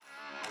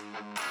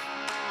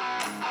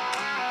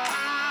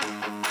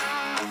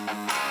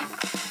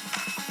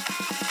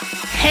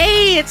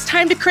Hey, it's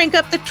time to crank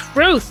up the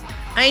truth.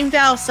 I'm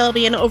Val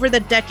Selby, and over the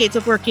decades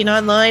of working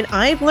online,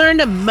 I've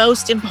learned a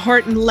most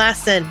important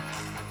lesson.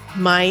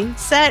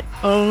 Mindset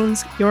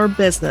owns your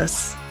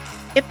business.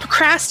 If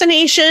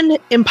procrastination,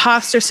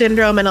 imposter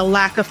syndrome, and a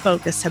lack of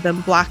focus have been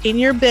blocking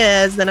your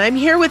biz, then I'm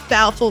here with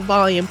Val Full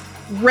Volume,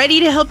 ready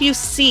to help you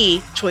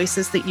see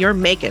choices that you're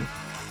making.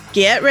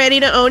 Get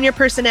ready to own your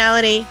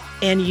personality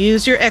and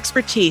use your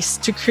expertise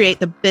to create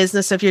the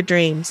business of your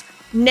dreams.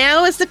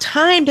 Now is the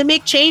time to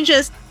make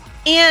changes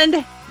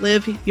and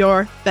live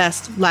your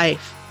best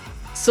life.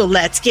 So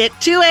let's get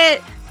to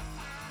it.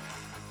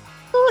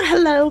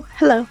 Oh,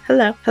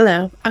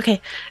 hello.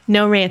 Okay,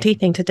 no ranty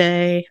thing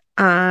today.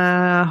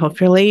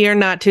 Hopefully you're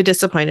not too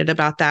disappointed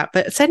about that,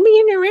 but send me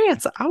in your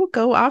rants. I'll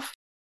go off.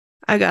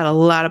 I got a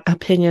lot of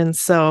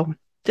opinions, so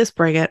just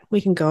bring it.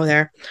 We can go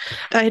there.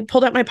 I had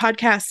pulled out my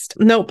podcast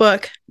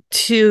notebook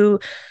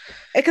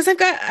because I've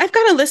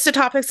got a list of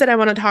topics that I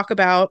want to talk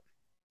about.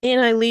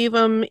 And I leave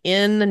them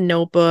in the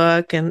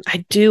notebook. And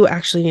I do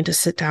actually need to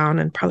sit down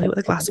and probably with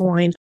a glass of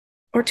wine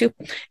or two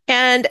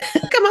and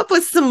come up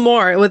with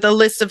a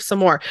list of some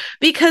more.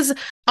 Because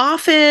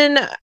often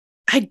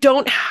I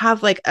don't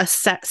have like a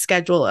set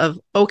schedule of,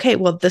 okay,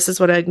 well, this is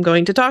what I'm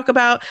going to talk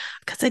about,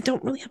 because I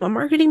don't really have a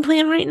marketing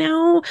plan right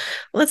now.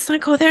 Let's not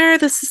go there.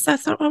 That's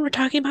not what we're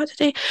talking about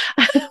today.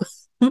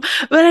 But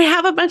I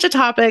have a bunch of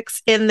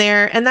topics in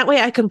there, and that way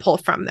I can pull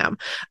from them.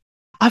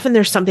 Often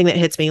there's something that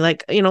hits me,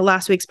 like,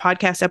 last week's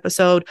podcast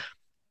episode,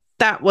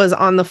 that was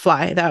on the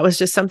fly. That was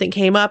just something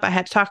came up. I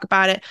had to talk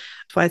about it.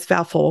 That's why it's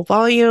Val Full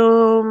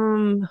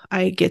Volume.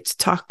 I get to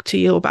talk to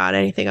you about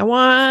anything I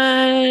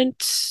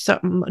want.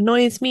 Something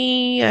annoys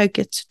me, I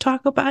get to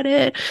talk about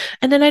it.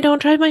 And then I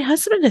don't drive my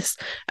husband as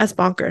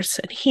bonkers.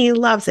 And he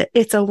loves it.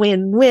 It's a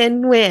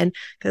win-win-win,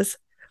 because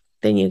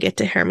then you get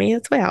to hear me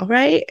as well,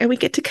 right? And we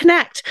get to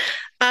connect.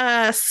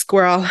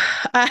 Squirrel.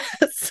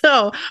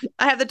 So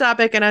I have the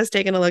topic, and I was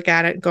taking a look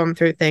at it, going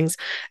through things.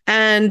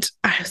 And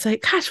I was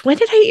like, gosh, when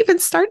did I even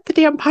start the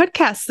damn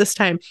podcast this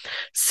time?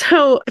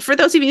 So for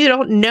those of you who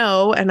don't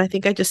know, and I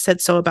think I just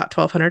said so about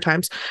 1,200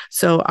 times.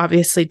 So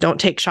obviously don't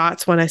take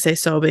shots when I say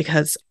so,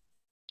 because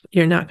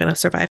you're not going to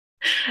survive.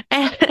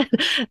 And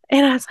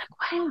I was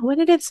like, wow, when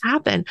did this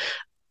happen?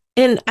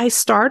 And I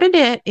started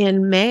it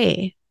in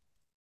May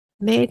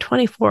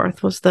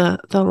 24th was the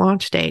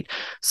launch date.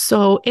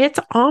 So it's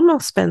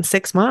almost been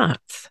 6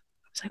 months.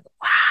 I was like,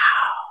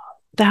 wow,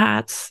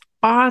 that's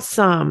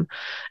awesome.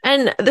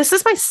 And this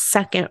is my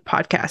second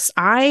podcast.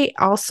 I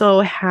also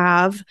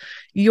have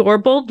Your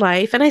Bold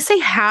Life. And I say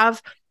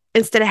have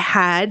instead of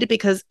had,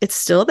 because it's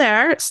still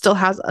there. It still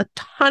has a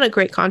ton of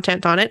great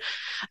content on it.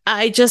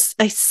 I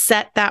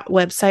set that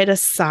website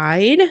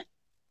aside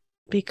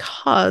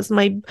because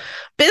my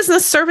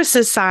business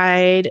services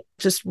side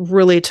just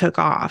really took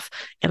off,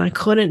 and I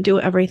couldn't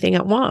do everything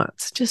at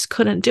once. Just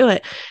couldn't do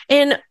it.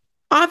 And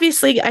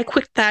obviously I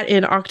quit that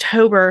in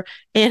October,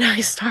 and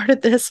I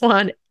started this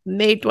one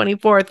May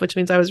 24th, which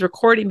means I was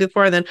recording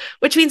before then,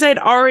 which means I'd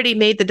already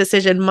made the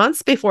decision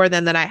months before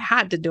then that I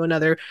had to do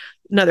another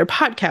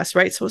podcast,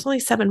 right? So it was only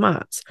 7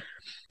 months.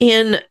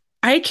 And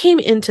I came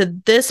into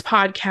this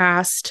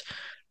podcast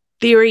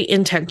very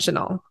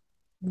intentional,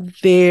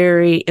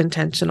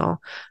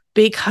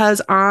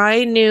 because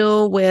I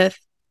knew with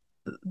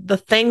the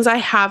things I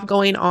have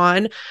going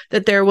on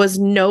that there was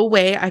no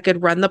way I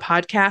could run the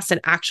podcast and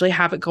actually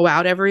have it go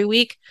out every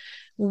week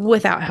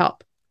without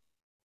help.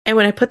 And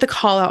when I put the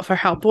call out for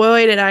help,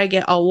 boy, did I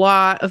get a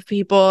lot of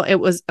people. It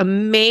was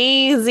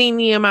amazing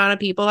the amount of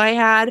people I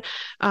had.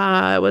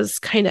 It was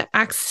kind of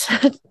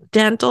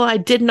accidental. I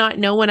did not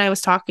know when I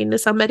was talking to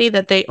somebody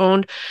that they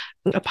owned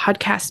a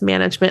podcast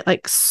management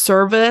like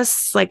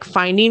service, like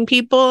finding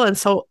people. And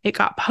so it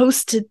got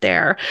posted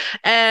there.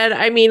 And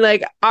I mean,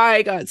 like,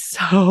 I got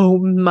so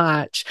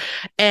much.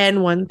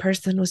 And one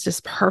person was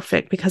just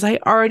perfect because I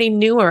already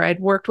knew her. I'd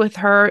worked with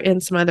her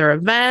in some other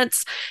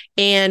events,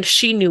 and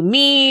she knew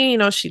me.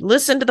 She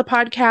listened to the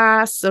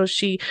podcast. So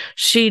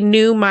she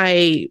knew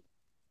my,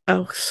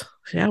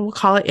 we'll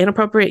call it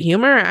inappropriate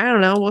humor. I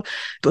don't know.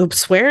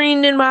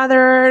 Swearing didn't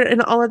bother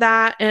and all of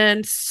that.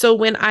 And so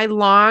when I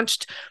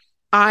launched,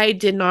 I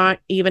did not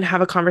even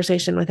have a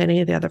conversation with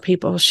any of the other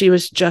people. She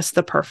was just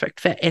the perfect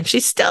fit, and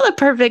she's still a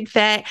perfect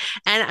fit.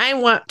 And I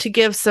want to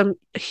give some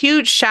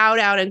huge shout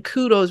out and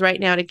kudos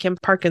right now to Kim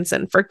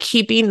Parkinson for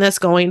keeping this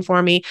going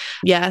for me.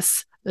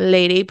 Yes,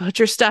 lady, put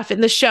your stuff in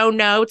the show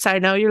notes. I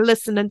know you're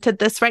listening to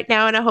this right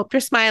now, and I hope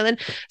you're smiling.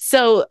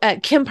 So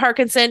Kim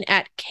Parkinson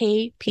at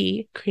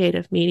KP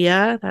Creative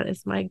Media, that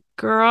is my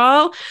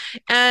girl.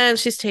 And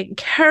she's taking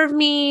care of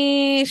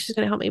me. She's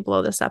going to help me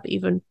blow this up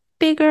even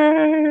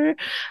bigger.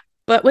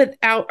 But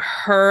without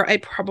her, I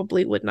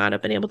probably would not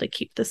have been able to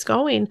keep this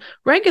going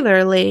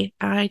regularly.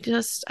 I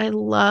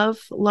love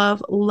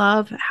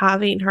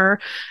having her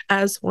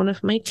as one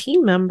of my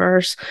team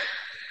members.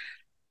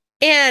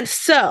 And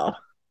so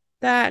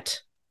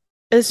that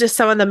is just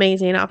so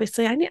amazing.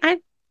 Obviously, I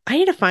I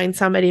need to find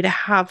somebody to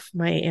have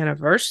my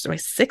anniversary, my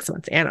 6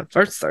 months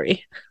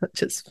anniversary,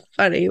 which is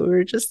funny.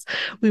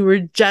 We were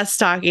just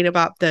talking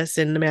about this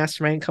in the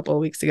mastermind a couple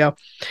of weeks ago.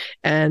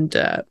 And,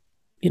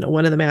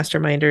 one of the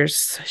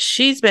masterminders,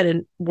 she's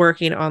been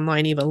working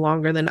online even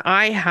longer than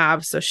I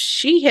have. So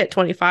she hit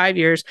 25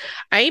 years.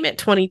 I'm at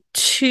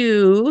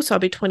 22. So I'll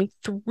be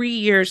 23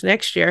 years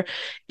next year.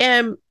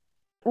 And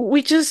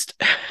we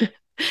just,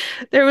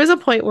 there was a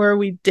point where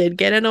we did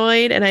get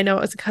annoyed. And I know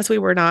it was because we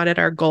were not at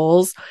our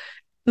goals.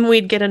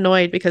 We'd get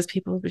annoyed because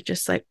people would be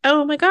just like,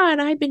 oh my God,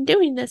 I've been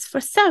doing this for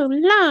so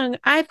long.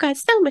 I've got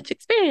so much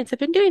experience. I've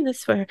been doing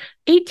this for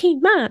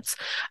 18 months.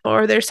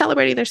 Or they're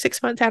celebrating their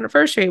 6 month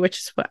anniversary, which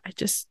is what I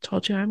just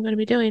told you I'm going to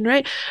be doing,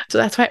 right? So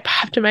that's why it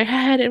popped in my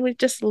head. And we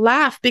just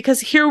laugh because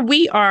here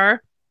we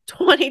are,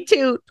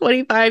 22,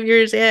 25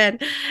 years in,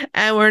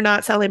 and we're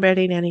not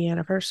celebrating any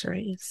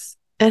anniversaries.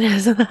 And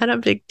isn't that a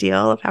big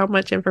deal of how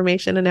much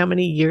information and how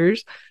many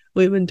years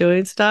we've been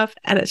doing stuff?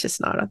 And it's just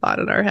not a thought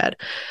in our head.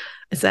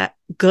 Is that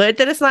good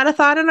that it's not a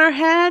thought in our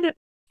head?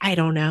 I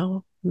don't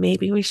know.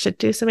 Maybe we should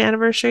do some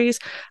anniversaries.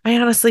 I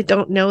honestly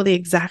don't know the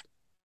exact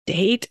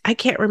date. I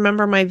can't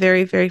remember my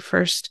very, very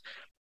first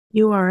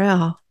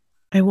URL.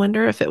 I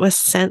wonder if it was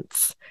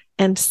Sense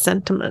and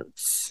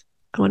Sentiments.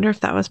 I wonder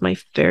if that was my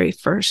very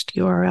first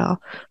URL.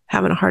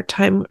 Having a hard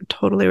time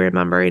totally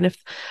remembering.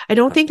 I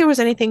don't think there was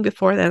anything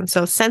before then.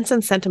 So Sense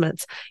and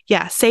Sentiments.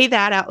 Yeah, say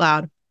that out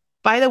loud.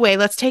 By the way,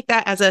 let's take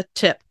that as a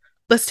tip.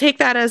 Let's take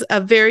that as a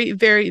very,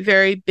 very,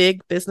 very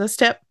big business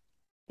tip.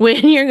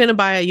 When you're going to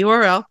buy a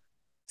URL,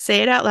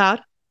 say it out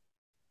loud,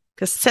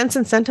 because Sense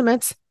and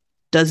Sentiments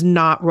does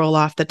not roll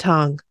off the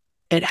tongue.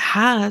 It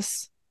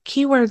has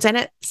keywords in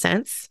it,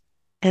 sense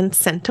and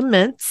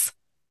sentiments.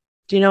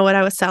 Do you know what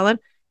I was selling?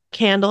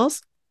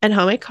 Candles and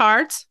homemade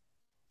cards.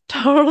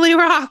 Totally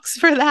rocks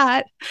for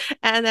that.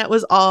 And that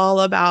was all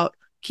about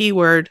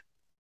keyword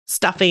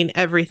stuffing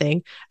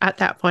everything at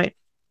that point.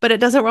 But it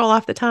doesn't roll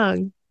off the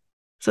tongue.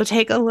 So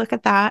take a look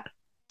at that.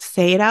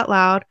 Say it out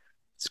loud.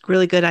 It's a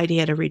really good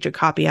idea to read your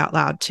copy out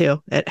loud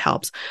too. It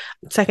helps.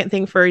 Second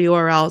thing for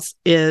URLs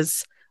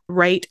is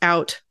write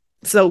out.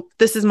 So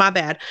this is my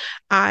bad.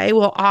 I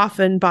will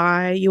often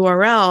buy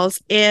URLs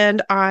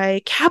and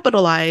I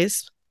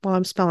capitalize while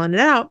I'm spelling it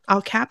out.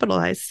 I'll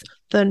capitalize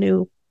the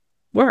new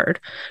word,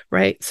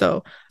 right?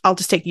 So I'll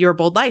just take Your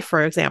Bold Life,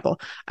 for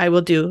example. I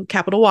will do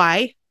capital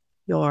Y,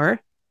 your,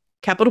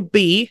 capital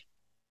B,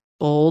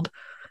 bold,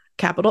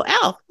 capital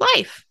L,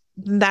 life.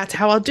 That's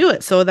how I'll do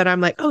it. So that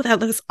I'm like, oh, that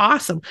looks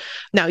awesome.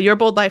 Now, Your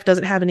Bold Life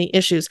doesn't have any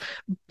issues,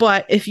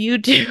 but if you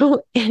do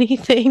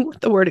anything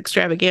with the word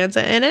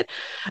extravaganza in it,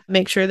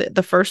 make sure that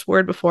the first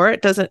word before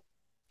it doesn't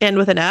end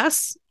with an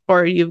S,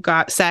 or you've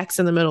got sex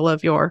in the middle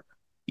of your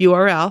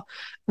URL.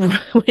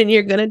 When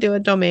you're going to do a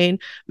domain,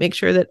 make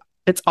sure that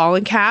it's all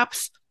in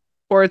caps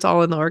or it's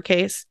all in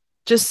lowercase,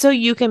 just so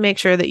you can make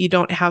sure that you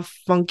don't have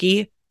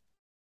funky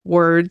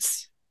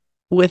words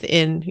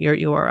within your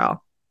URL.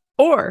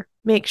 Or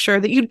make sure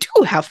that you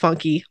do have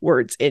funky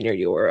words in your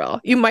URL.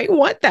 You might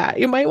want that.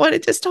 You might want to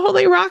just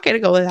totally rock it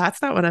and go, well,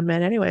 that's not what I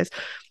meant anyways.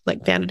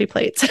 Like vanity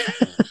plates.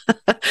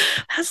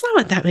 That's not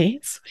what that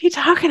means. What are you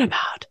talking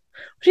about?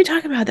 What are you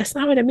talking about? That's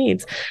not what it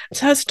means.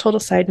 So that's a total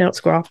side note,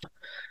 squirrel.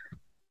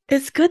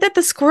 It's good that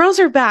the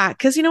squirrels are back,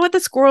 because you know what the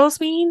squirrels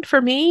mean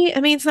for me?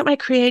 It means that my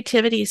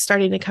creativity is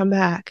starting to come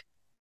back.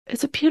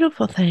 It's a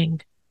beautiful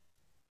thing.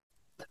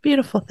 It's a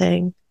beautiful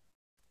thing.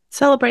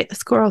 Celebrate the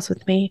squirrels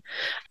with me.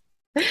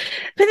 But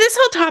this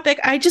whole topic,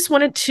 I just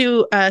wanted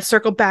to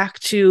circle back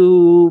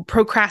to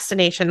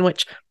procrastination,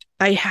 which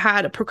I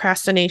had a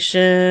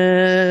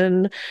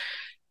procrastination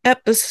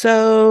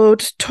episode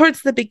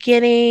towards the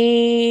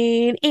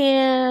beginning,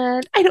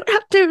 and I don't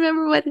have to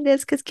remember what it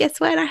is, because guess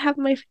what? I have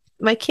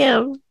my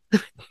Kim.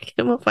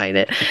 Kim will find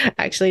it.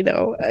 Actually,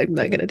 no, I'm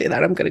not going to do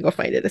that. I'm going to go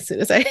find it as soon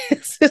as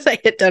I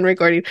get done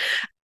recording.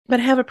 But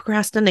I have a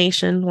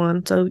procrastination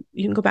one, so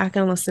you can go back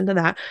and listen to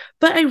that.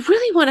 But I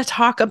really want to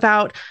talk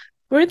about,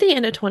 we're at the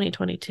end of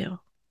 2022.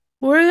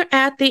 We're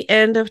at the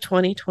end of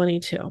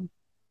 2022.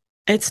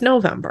 It's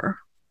November.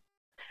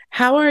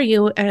 How are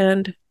you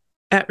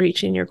at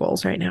reaching your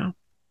goals right now?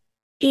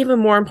 Even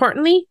more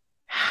importantly,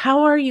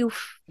 how are you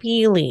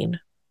feeling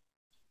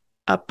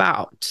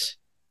about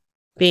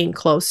being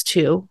close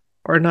to,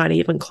 or not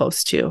even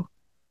close to,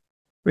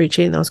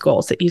 reaching those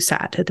goals that you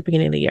set at the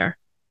beginning of the year?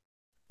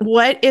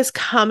 What is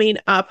coming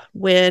up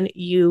when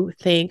you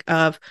think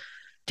of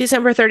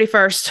December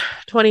 31st,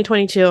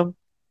 2022?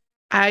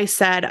 I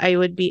said I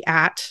would be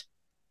at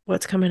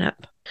what's coming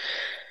up.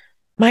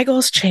 My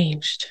goals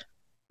changed.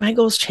 My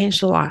goals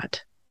changed a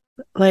lot.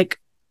 Like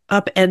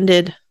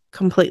upended,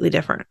 completely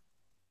different.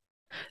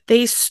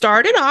 They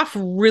started off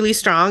really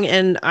strong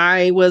and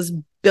I was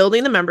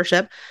building the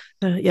membership.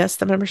 Yes,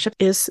 the membership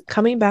is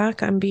coming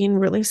back. I'm being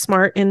really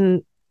smart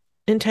and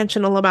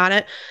intentional about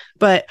it.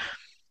 But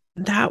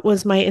that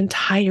was my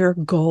entire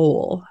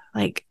goal.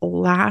 Like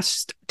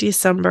last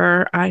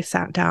December, I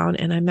sat down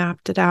and I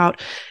mapped it out,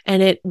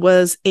 and it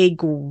was a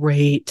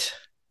great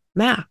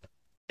map.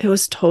 It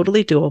was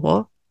totally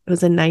doable. It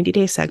was in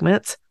 90-day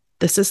segments.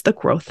 this is the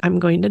growth I'm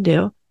going to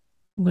do.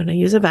 I'm going to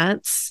use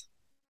events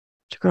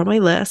to grow my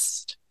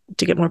list,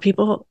 to get more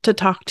people to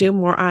talk to,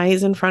 more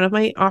eyes in front of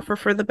my offer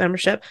for the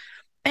membership.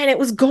 And it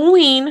was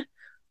going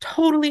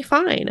totally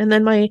fine. And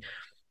then my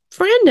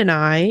friend and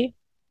I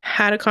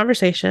had a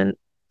conversation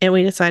and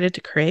we decided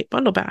to create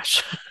Bundle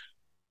Bash.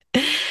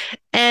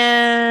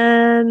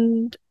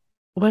 And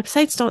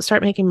websites don't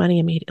start making money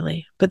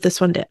immediately, but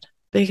this one did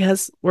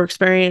because we're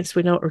experienced.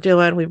 We know what we're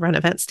doing. We've run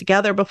events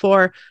together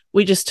before.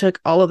 We just took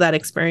all of that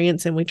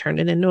experience and we turned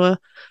it into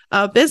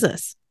a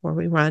business where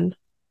we run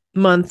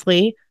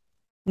monthly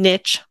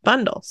niche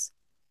bundles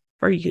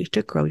for you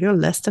to grow your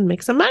list and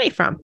make some money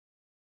from.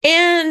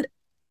 And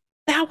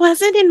that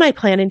wasn't in my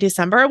plan in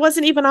December. It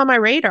wasn't even on my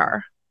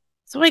radar.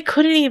 So I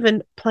couldn't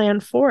even plan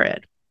for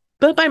it.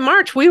 But by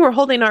March, we were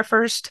holding our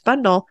first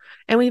bundle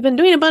and we've been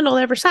doing a bundle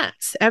ever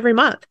since, every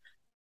month.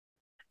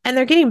 And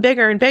they're getting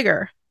bigger and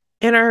bigger.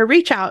 And our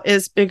reach out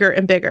is bigger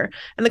and bigger.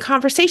 And the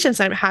conversations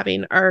I'm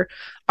having are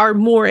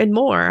more and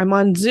more. I'm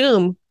on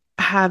Zoom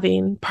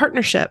having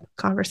partnership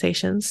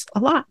conversations a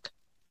lot,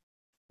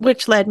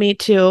 which led me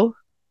to,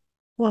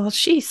 well,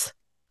 sheesh,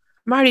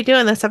 I'm already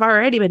doing this. I've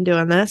already been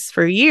doing this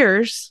for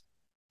years,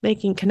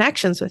 making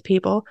connections with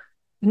people,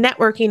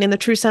 networking in the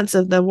true sense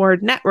of the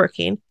word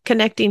networking,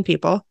 connecting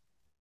people.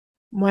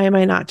 Why am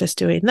I not just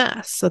doing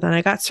this? So then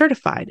I got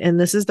certified, and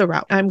this is the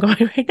route I'm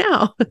going right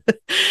now,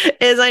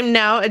 is I'm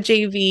now a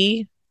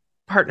JV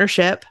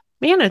partnership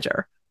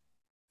manager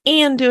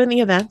and doing the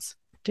events,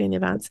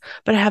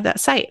 but I have that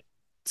site.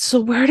 So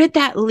where did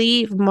that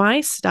leave my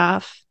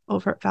stuff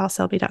over at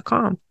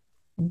valselby.com?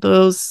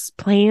 Those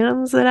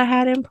plans that I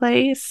had in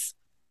place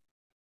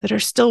that are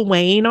still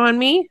weighing on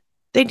me.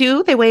 They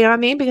weigh on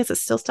me because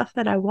it's still stuff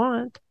that I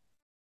want.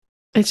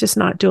 It's just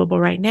not doable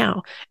right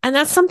now. And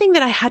that's something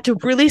that I had to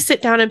really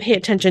sit down and pay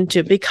attention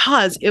to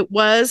because it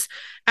was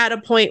at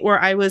a point where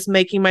I was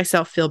making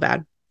myself feel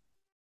bad.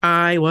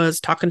 I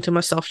was talking to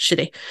myself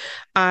shitty.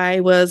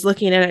 I was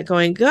looking at it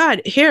going,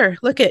 God, here,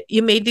 look at,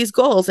 you made these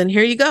goals and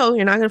here you go.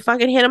 You're not going to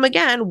fucking hit them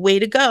again. Way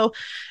to go.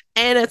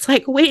 And it's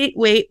like, wait.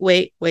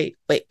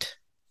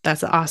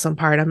 That's the awesome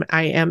part.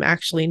 I am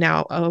actually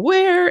now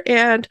aware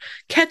and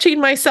catching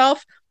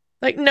myself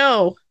like,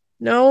 no,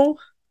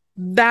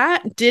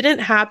 that didn't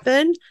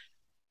happen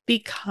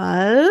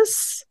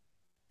because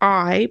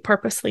I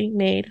purposely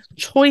made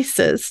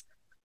choices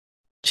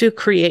to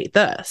create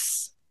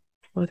this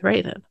with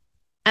Raven.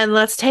 And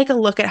let's take a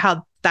look at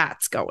how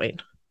that's going.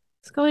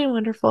 It's going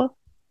wonderful.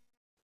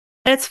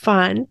 It's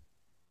fun.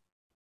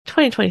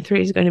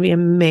 2023 is going to be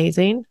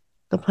amazing.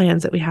 The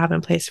plans that we have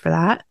in place for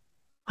that.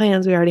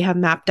 Plans we already have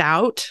mapped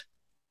out.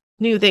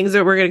 New things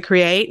that we're going to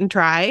create and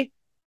try.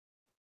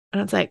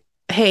 And it's like,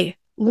 hey,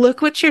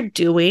 look what you're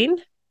doing.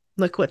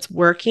 Look what's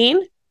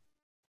working.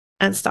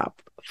 And stop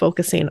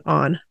focusing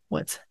on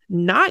what's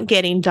not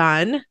getting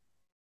done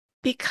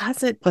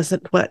because it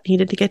wasn't what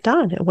needed to get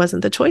done. It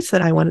wasn't the choice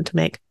that I wanted to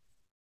make.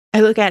 I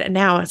look at it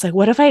now. It's like,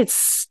 what if I had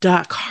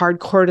stuck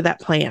hardcore to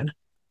that plan?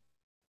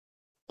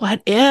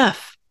 What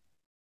if?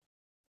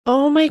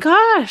 Oh my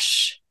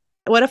gosh.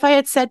 What if I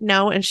had said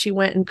no and she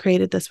went and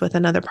created this with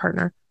another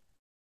partner?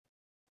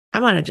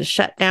 I'm going to just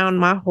shut down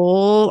my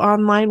whole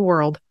online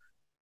world.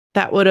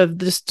 That would have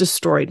just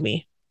destroyed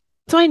me.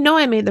 So I know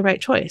I made the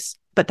right choice,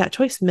 but that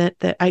choice meant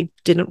that I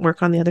didn't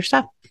work on the other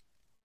stuff.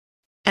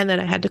 And then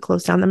I had to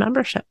close down the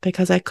membership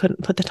because I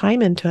couldn't put the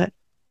time into it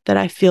that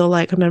I feel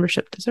like a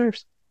membership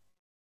deserves.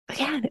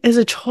 Again, it was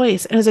a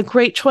choice. It was a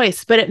great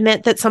choice, but it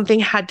meant that something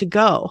had to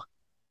go.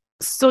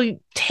 So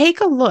take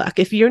a look.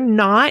 If you're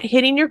not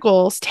hitting your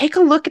goals, take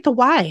a look at the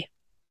why.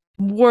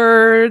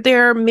 Were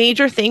there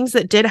major things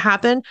that did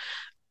happen?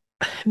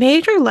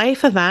 Major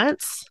life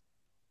events?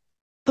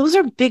 Those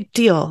are big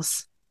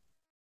deals.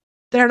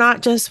 They're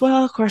not just,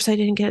 well, of course I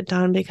didn't get it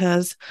done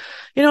because,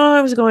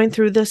 I was going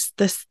through this,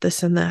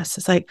 and this.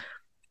 It's like,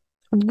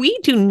 we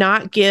do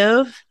not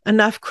give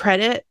enough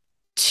credit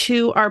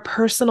to our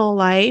personal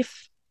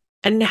life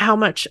and how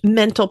much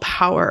mental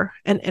power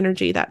and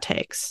energy that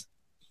takes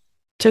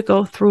to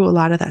go through a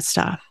lot of that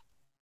stuff.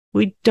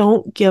 We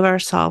don't give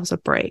ourselves a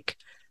break.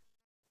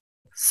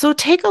 So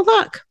take a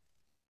look.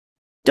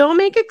 Don't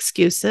make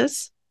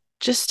excuses.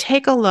 Just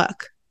take a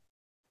look.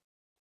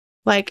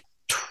 Like,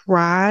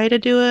 try to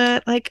do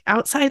it like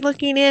outside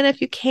looking in if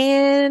you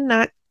can.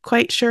 Not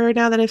quite sure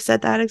now that I've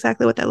said that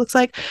exactly what that looks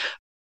like.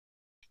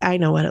 I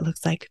know what it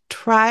looks like.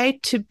 Try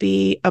to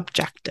be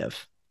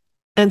objective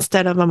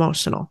instead of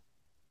emotional.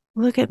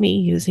 Look at me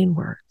using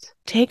words.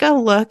 Take a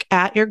look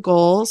at your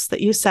goals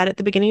that you set at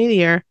the beginning of the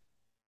year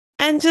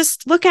and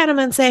just look at them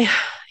and say,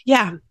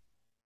 yeah,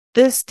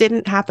 this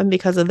didn't happen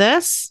because of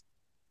this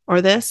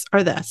or this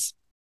or this.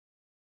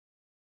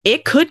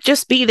 It could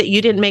just be that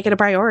you didn't make it a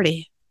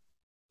priority.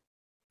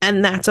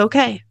 And that's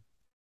okay.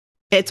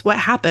 It's what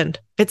happened.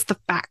 It's the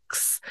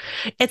facts.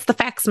 It's the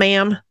facts,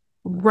 ma'am.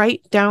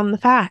 Write down the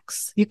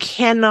facts. You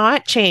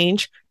cannot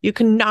change. You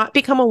cannot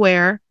become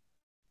aware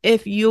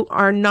if you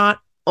are not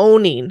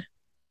owning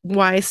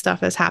why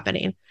stuff is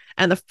happening.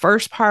 And the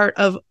first part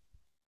of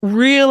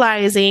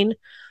realizing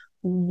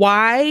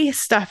why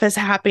stuff is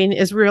happening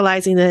is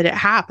realizing that it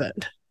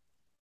happened.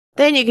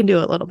 Then you can do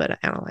a little bit of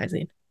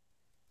analyzing.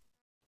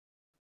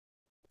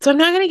 So I'm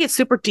not going to get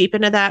super deep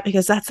into that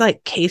because that's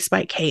like case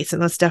by case.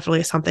 And that's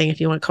definitely something, if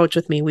you want to coach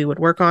with me, we would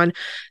work on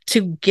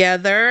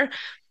together.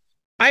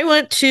 I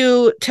want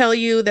to tell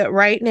you that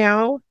right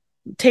now,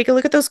 take a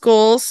look at those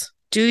goals.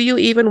 Do you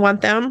even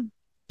want them?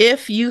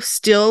 If you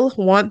still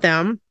want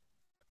them,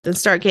 then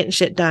start getting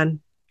shit done.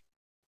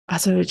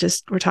 That's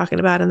what we're talking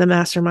about in the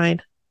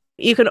mastermind.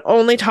 You can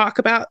only talk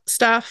about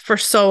stuff for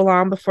so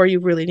long before you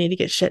really need to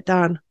get shit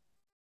done.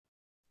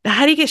 Now,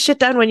 how do you get shit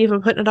done when you've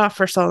been putting it off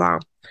for so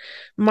long?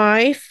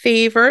 My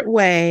favorite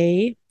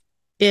way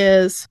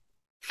is,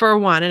 for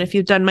one, and if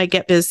you've done my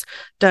Get Biz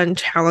Done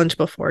challenge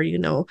before,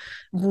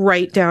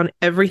 write down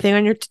everything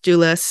on your to-do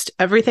list,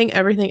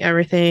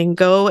 everything.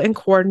 Go and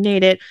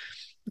coordinate it.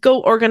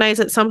 Go organize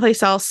it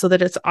someplace else so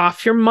that it's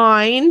off your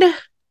mind.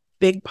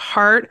 Big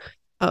part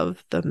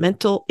of the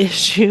mental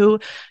issue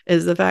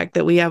is the fact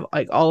that we have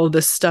like all of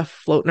this stuff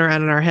floating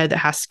around in our head that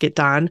has to get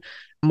done.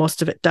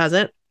 Most of it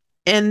doesn't.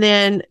 And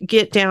then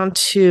get down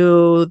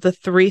to the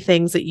 3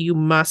 things that you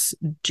must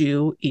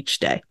do each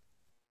day.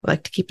 I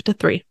like to keep it to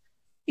 3.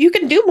 You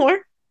can do more.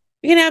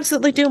 You can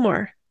absolutely do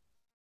more.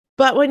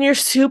 But when you're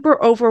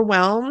super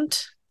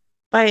overwhelmed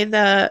by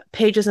the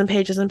pages and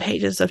pages and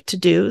pages of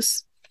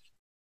to-dos,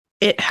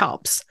 it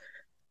helps.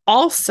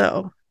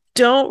 Also,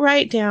 don't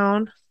write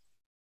down,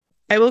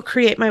 I will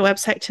create my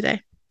website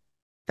today.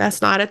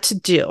 That's not a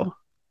to-do.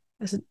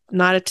 That's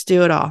not a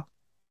to-do at all.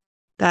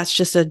 That's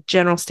just a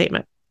general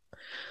statement.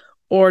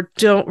 Or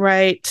don't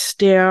write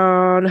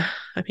down,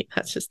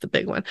 that's just the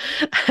big one.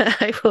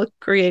 I will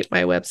create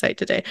my website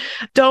today.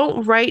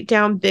 Don't write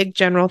down big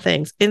general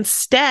things.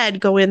 Instead,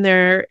 go in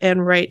there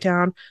and write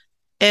down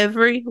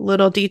every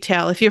little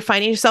detail. If you're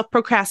finding yourself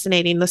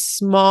procrastinating, the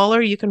smaller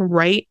you can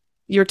write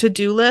your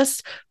to-do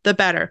list, the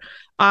better.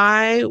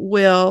 I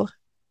will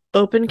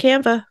open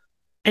Canva,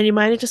 and you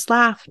might have just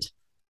laughed.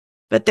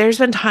 But there's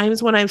been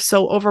times when I'm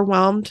so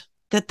overwhelmed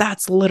that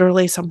that's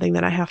literally something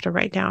that I have to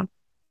write down,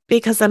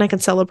 because then I can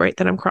celebrate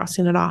that I'm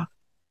crossing it off.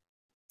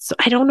 So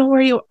I don't know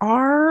where you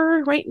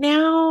are right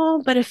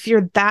now, but if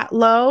you're that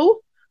low,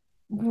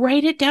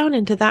 write it down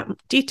into that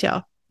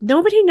detail.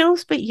 Nobody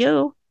knows but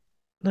you,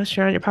 unless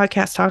you're on your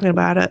podcast talking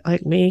about it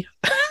like me.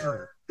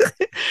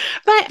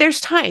 But there's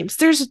times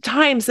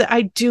that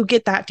I do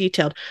get that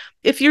detailed.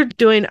 If you're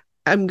doing,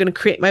 I'm going to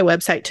create my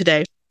website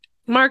today,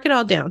 mark it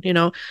all down.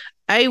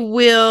 I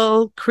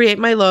will create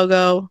my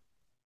logo.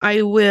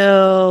 I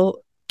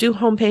will do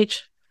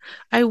homepage.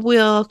 I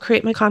will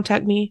create my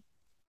contact me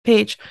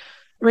page,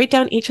 write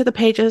down each of the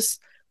pages.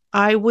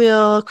 I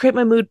will create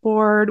my mood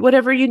board,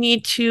 whatever you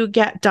need to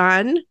get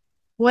done,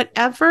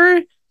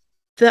 whatever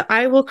the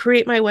I will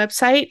create my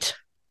website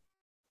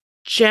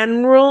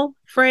general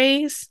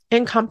phrase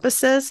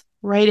encompasses,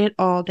 write it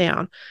all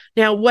down.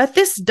 Now, what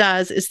this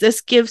does is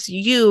this gives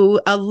you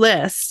a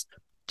list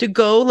to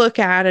go look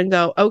at and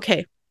go,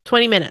 okay,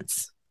 20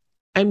 minutes.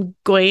 I'm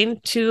going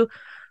to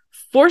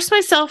force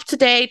myself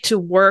today to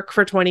work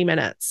for 20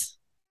 minutes.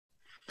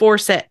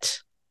 Force it.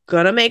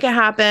 Gonna make it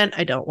happen.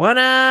 I don't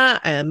wanna.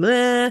 I've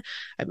been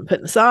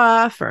putting this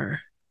off for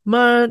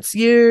months,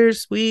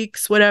 years,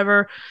 weeks,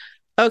 whatever.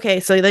 Okay,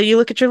 so then you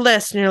look at your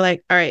list and you're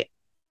like, all right,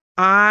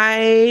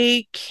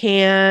 I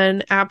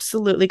can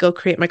absolutely go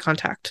create my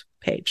contact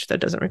page that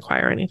doesn't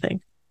require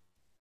anything.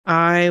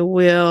 I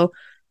will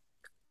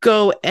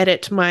go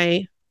edit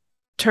my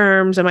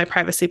terms and my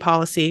privacy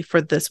policy for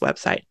this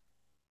website,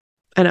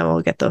 and I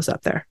will get those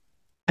up there.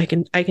 I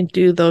can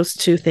do those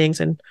 2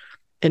 things in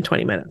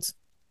 20 minutes.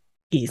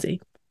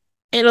 Easy.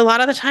 And a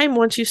lot of the time,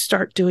 once you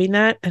start doing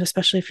that, and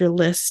especially if your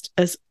list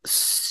is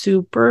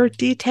super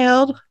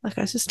detailed, like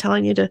I was just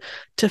telling you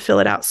to fill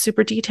it out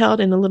super detailed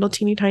in the little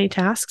teeny tiny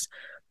tasks,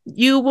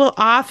 you will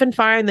often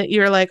find that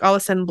you're like all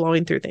of a sudden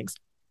blowing through things.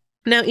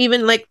 Now,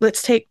 even like,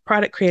 let's take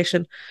product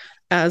creation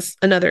as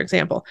another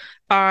example.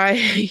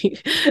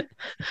 I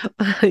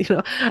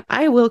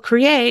will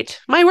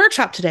create my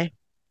workshop today.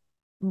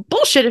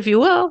 Bullshit, if you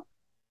will.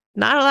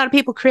 Not a lot of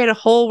people create a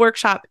whole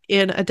workshop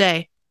in a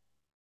day.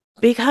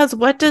 Because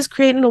what does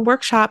creating a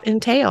workshop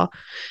entail?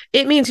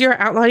 It means you're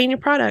outlining your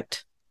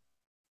product.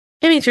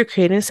 It means you're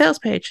creating a sales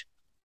page.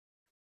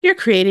 You're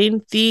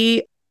creating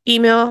the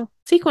email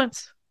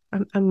sequence.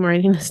 I'm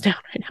writing this down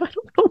right now. I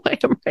don't know why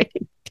I'm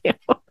writing it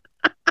down.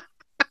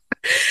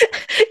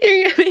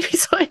 Maybe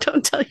so I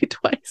don't tell you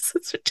twice.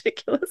 It's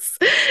ridiculous.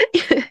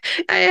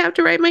 I have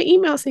to write my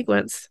email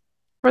sequence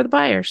for the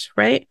buyers,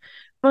 right?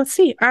 Let's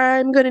see.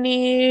 I'm going to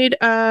need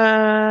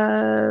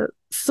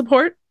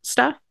support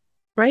stuff,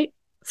 right?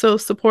 So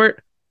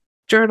support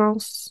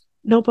journals,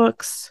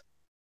 notebooks,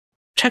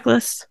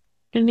 checklists.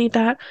 Gonna need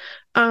that.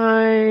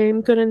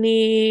 I'm gonna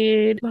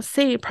need, let's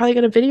see, probably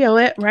gonna video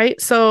it, right?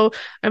 So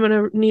I'm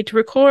gonna need to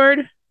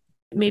record.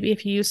 Maybe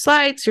if you use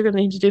slides, you're gonna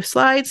need to do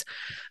slides.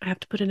 I have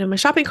to put it in my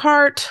shopping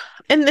cart.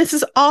 And this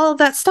is all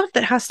that stuff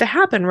that has to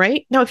happen,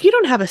 right? Now, if you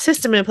don't have a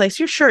system in place,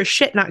 you're sure as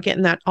shit not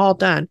getting that all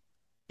done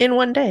in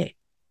one day.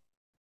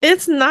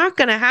 It's not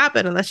going to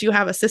happen unless you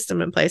have a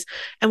system in place.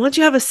 And once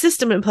you have a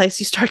system in place,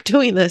 you start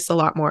doing this a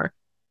lot more.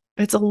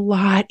 It's a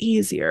lot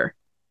easier.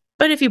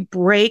 But if you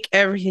break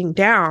everything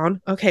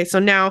down, okay, so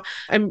now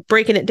I'm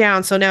breaking it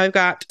down. So now I've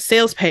got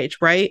sales page,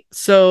 right?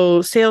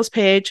 So sales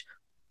page,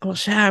 well,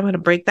 shit, I'm going to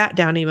break that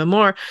down even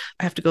more.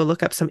 I have to go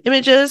look up some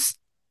images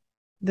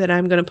that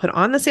I'm going to put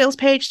on the sales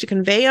page to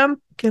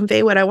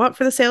convey what I want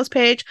for the sales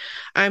page.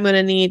 I'm going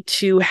to need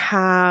to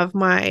have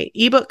my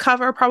ebook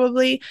cover,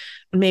 probably,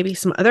 maybe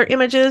some other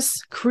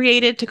images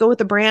created to go with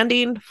the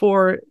branding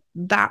for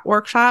that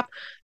workshop.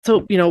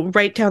 So,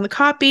 write down the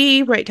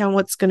copy, write down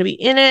what's going to be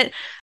in it,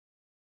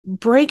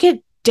 break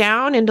it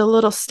down into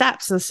little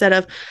steps instead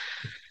of,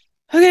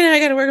 okay, now I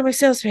got to work on my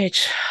sales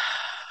page.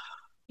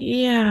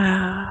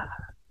 Yeah,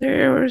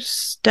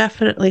 there's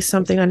definitely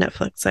something on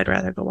Netflix I'd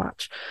rather go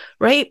watch,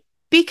 right?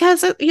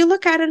 Because you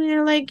look at it and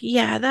you're like,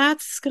 yeah,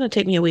 that's going to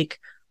take me a week.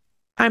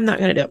 I'm not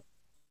going to do it.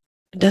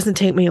 It doesn't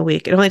take me a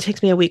week. It only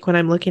takes me a week when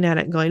I'm looking at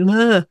it and going,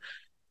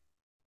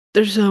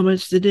 there's so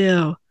much to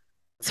do.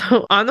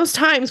 So on those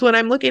times when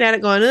I'm looking at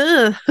it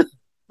going,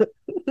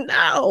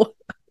 no,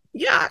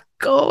 yeah,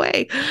 go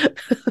away.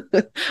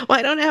 Well,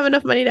 I don't have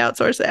enough money to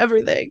outsource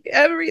everything.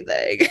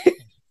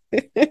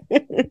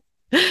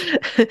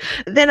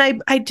 Then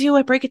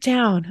I break it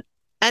down.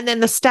 And then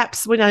the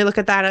steps, when I look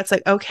at that, it's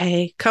like,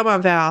 okay, come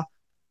on, Val,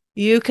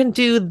 you can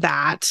do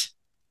that.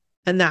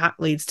 And that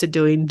leads to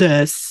doing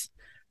this.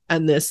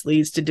 And this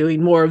leads to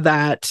doing more of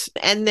that.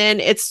 And then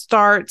it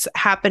starts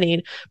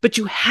happening, but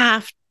you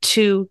have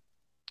to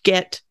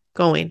get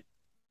going.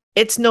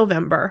 It's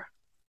November.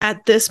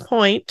 At this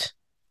point,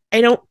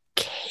 I don't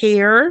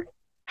care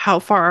how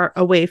far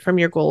away from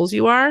your goals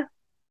you are,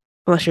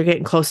 unless you're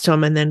getting close to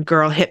them. And then,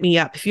 girl, hit me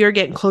up. If you're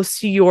getting close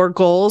to your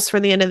goals for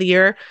the end of the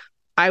year,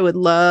 I would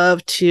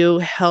love to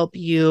help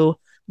you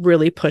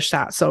really push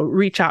that. So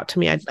reach out to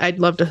me. I'd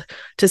love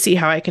to see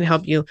how I can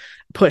help you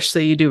push so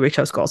you do reach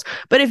those goals.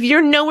 But if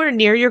you're nowhere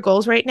near your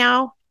goals right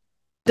now,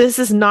 this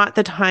is not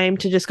the time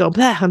to just go,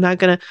 I'm not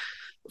going to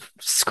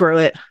screw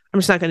it. I'm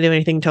just not going to do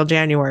anything until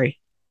January,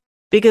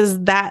 because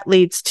that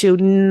leads to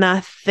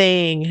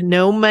nothing.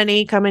 No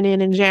money coming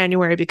in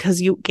January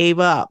because you gave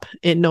up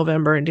in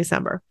November and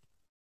December.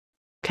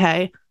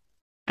 Okay.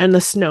 And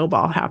the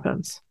snowball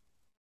happens.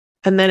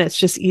 And then it's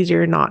just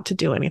easier not to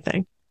do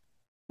anything,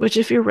 which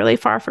if you're really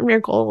far from your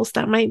goals,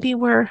 that might be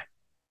where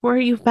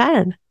you've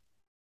been.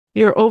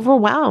 You're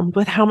overwhelmed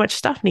with how much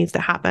stuff needs to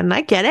happen.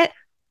 I get it.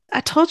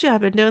 I told you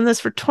I've been doing this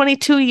for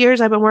 22 years.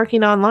 I've been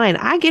working online.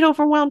 I get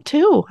overwhelmed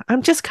too.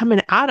 I'm just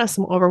coming out of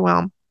some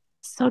overwhelm.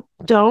 So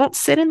don't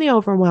sit in the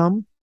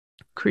overwhelm.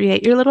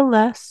 Create your little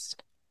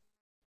list.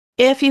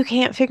 If you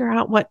can't figure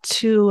out what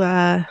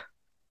to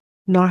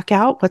knock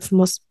out, what's the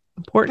most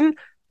important,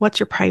 what's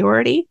your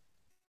priority?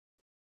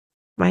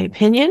 My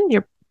opinion,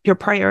 your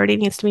priority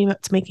needs to be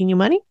what's making you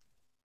money.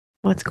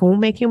 What's going to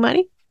make you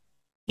money?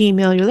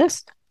 Email your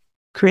list.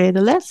 Create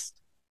a list.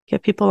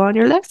 Get people on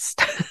your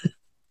list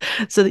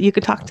so that you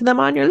can talk to them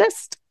on your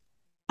list.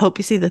 Hope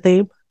you see the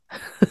theme.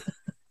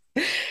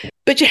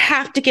 But you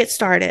have to get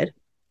started.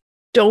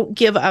 Don't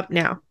give up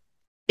now.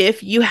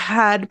 If you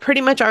had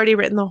pretty much already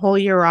written the whole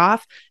year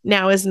off,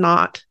 now is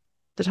not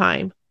the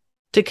time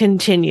to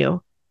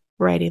continue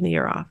writing the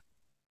year off,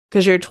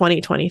 because your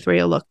 2023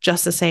 will look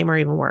just the same or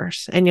even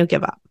worse, and you'll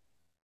give up.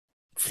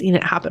 I've seen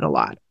it happen a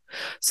lot.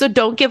 So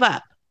don't give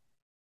up.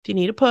 If you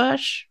need a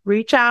push,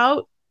 reach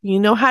out. You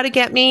know how to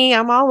get me.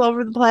 I'm all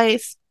over the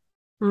place.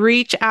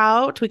 Reach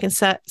out. We can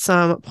set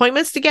some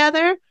appointments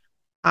together.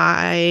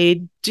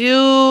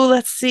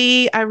 Let's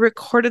see. I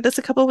recorded this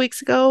a couple of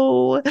weeks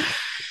ago.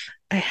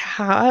 I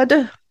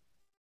had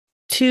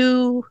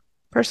 2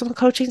 personal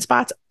coaching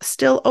spots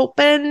still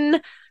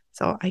open.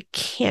 So I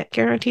can't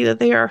guarantee that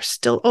they are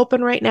still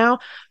open right now,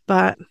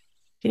 but if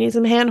you need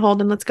some hand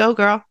holding, let's go,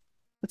 girl.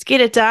 Let's get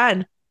it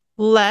done.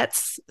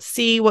 Let's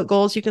see what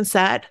goals you can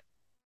set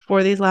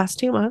for these last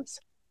 2 months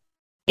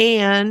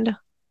and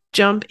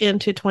jump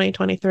into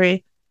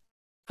 2023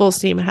 full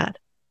steam ahead.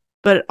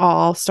 But it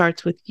all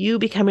starts with you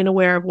becoming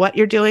aware of what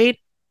you're doing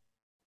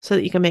so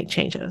that you can make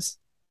changes.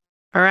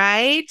 All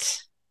right?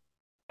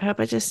 I hope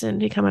I just didn't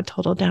become a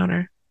total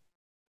downer.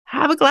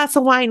 Have a glass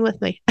of wine with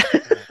me.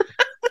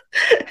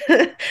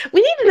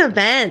 We need an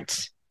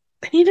event.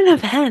 I need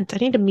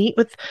to meet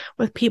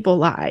with people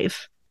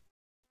live.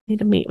 I need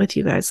to meet with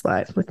you guys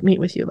live, meet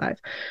with you live.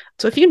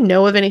 So if you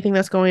know of anything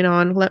that's going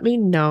on, let me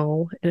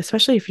know. And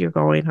especially if you're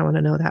going, I want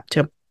to know that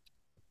too.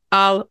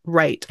 All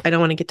right. I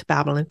don't want to get to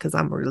babbling because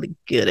I'm really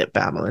good at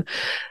babbling.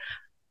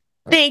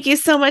 Thank you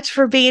so much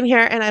for being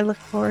here, and I look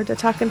forward to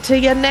talking to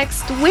you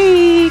next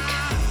week.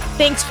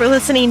 Thanks for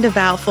listening to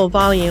Val Full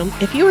Volume.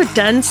 If you are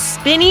done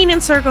spinning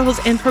in circles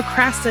and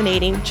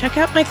procrastinating, check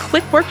out my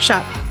quick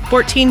workshop,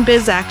 14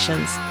 Biz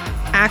Actions.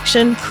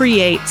 Action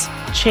creates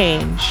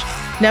change.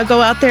 Now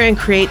go out there and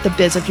create the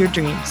biz of your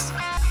dreams.